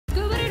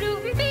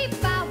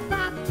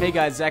Hey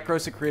guys, Zach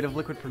Gross at Creative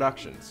Liquid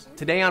Productions.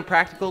 Today on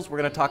Practicals, we're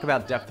going to talk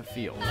about depth of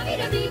field.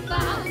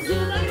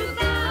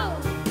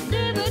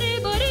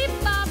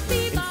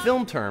 In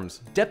film terms,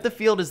 depth of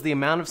field is the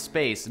amount of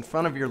space in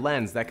front of your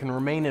lens that can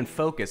remain in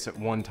focus at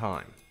one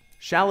time.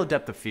 Shallow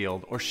depth of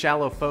field, or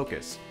shallow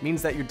focus,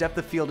 means that your depth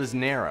of field is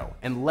narrow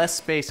and less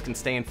space can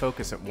stay in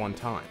focus at one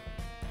time.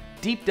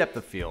 Deep depth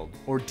of field,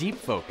 or deep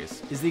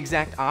focus, is the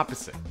exact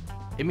opposite.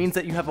 It means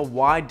that you have a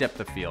wide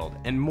depth of field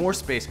and more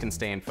space can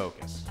stay in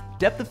focus.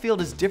 Depth of field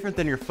is different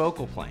than your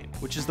focal plane,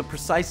 which is the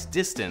precise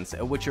distance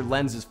at which your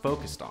lens is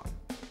focused on.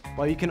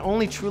 While you can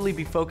only truly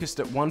be focused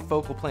at one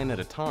focal plane at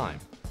a time,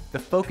 the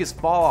focus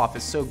fall-off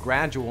is so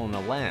gradual in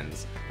a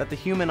lens that the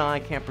human eye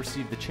can't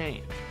perceive the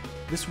change.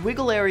 This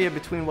wiggle area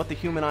between what the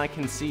human eye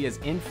can see as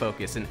in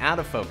focus and out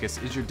of focus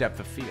is your depth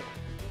of field.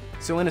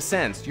 So in a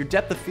sense, your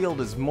depth of field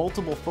is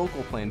multiple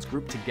focal planes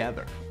grouped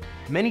together.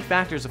 Many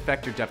factors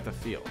affect your depth of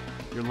field.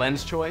 Your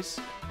lens choice,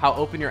 how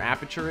open your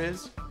aperture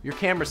is, your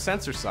camera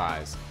sensor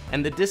size,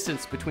 and the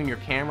distance between your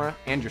camera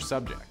and your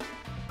subject.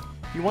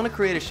 If you want to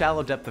create a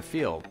shallow depth of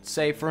field,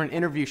 say for an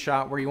interview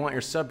shot where you want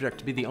your subject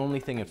to be the only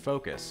thing in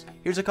focus,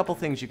 here's a couple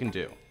things you can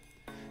do.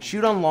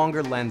 Shoot on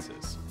longer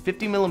lenses,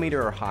 50mm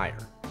or higher.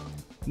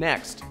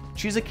 Next,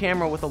 choose a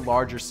camera with a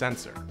larger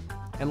sensor.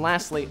 And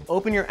lastly,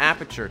 open your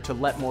aperture to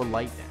let more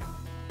light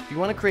in. If you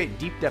want to create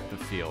deep depth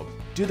of field,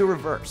 do the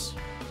reverse.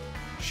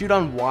 Shoot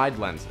on wide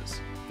lenses,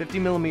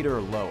 50mm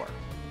or lower.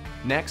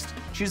 Next,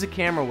 choose a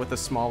camera with a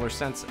smaller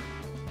sensor.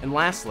 And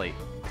lastly,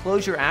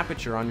 close your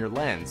aperture on your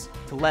lens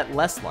to let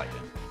less light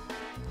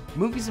in.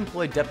 Movies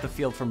employ depth of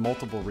field for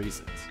multiple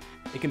reasons.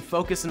 It can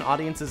focus an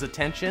audience's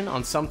attention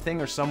on something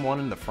or someone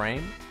in the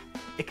frame.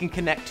 It can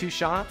connect two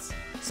shots,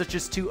 such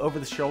as two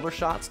over-the-shoulder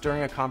shots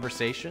during a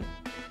conversation.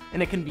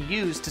 And it can be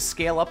used to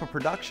scale up a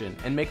production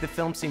and make the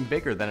film seem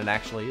bigger than it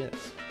actually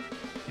is.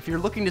 If you're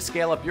looking to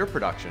scale up your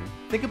production,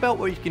 think about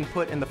what you can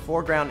put in the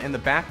foreground and the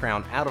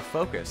background out of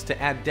focus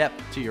to add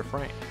depth to your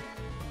frame.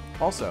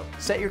 Also,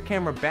 set your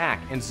camera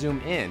back and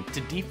zoom in to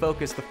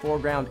defocus the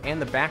foreground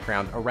and the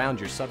background around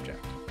your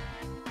subject.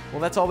 Well,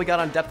 that's all we got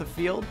on depth of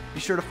field. Be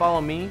sure to follow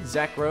me,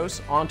 Zach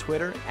Gross, on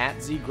Twitter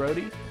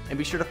 @ZGrody, and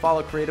be sure to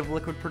follow Creative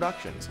Liquid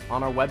Productions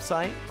on our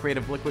website,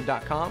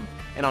 creativeliquid.com,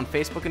 and on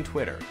Facebook and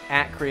Twitter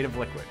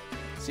 @CreativeLiquid.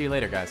 See you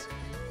later, guys.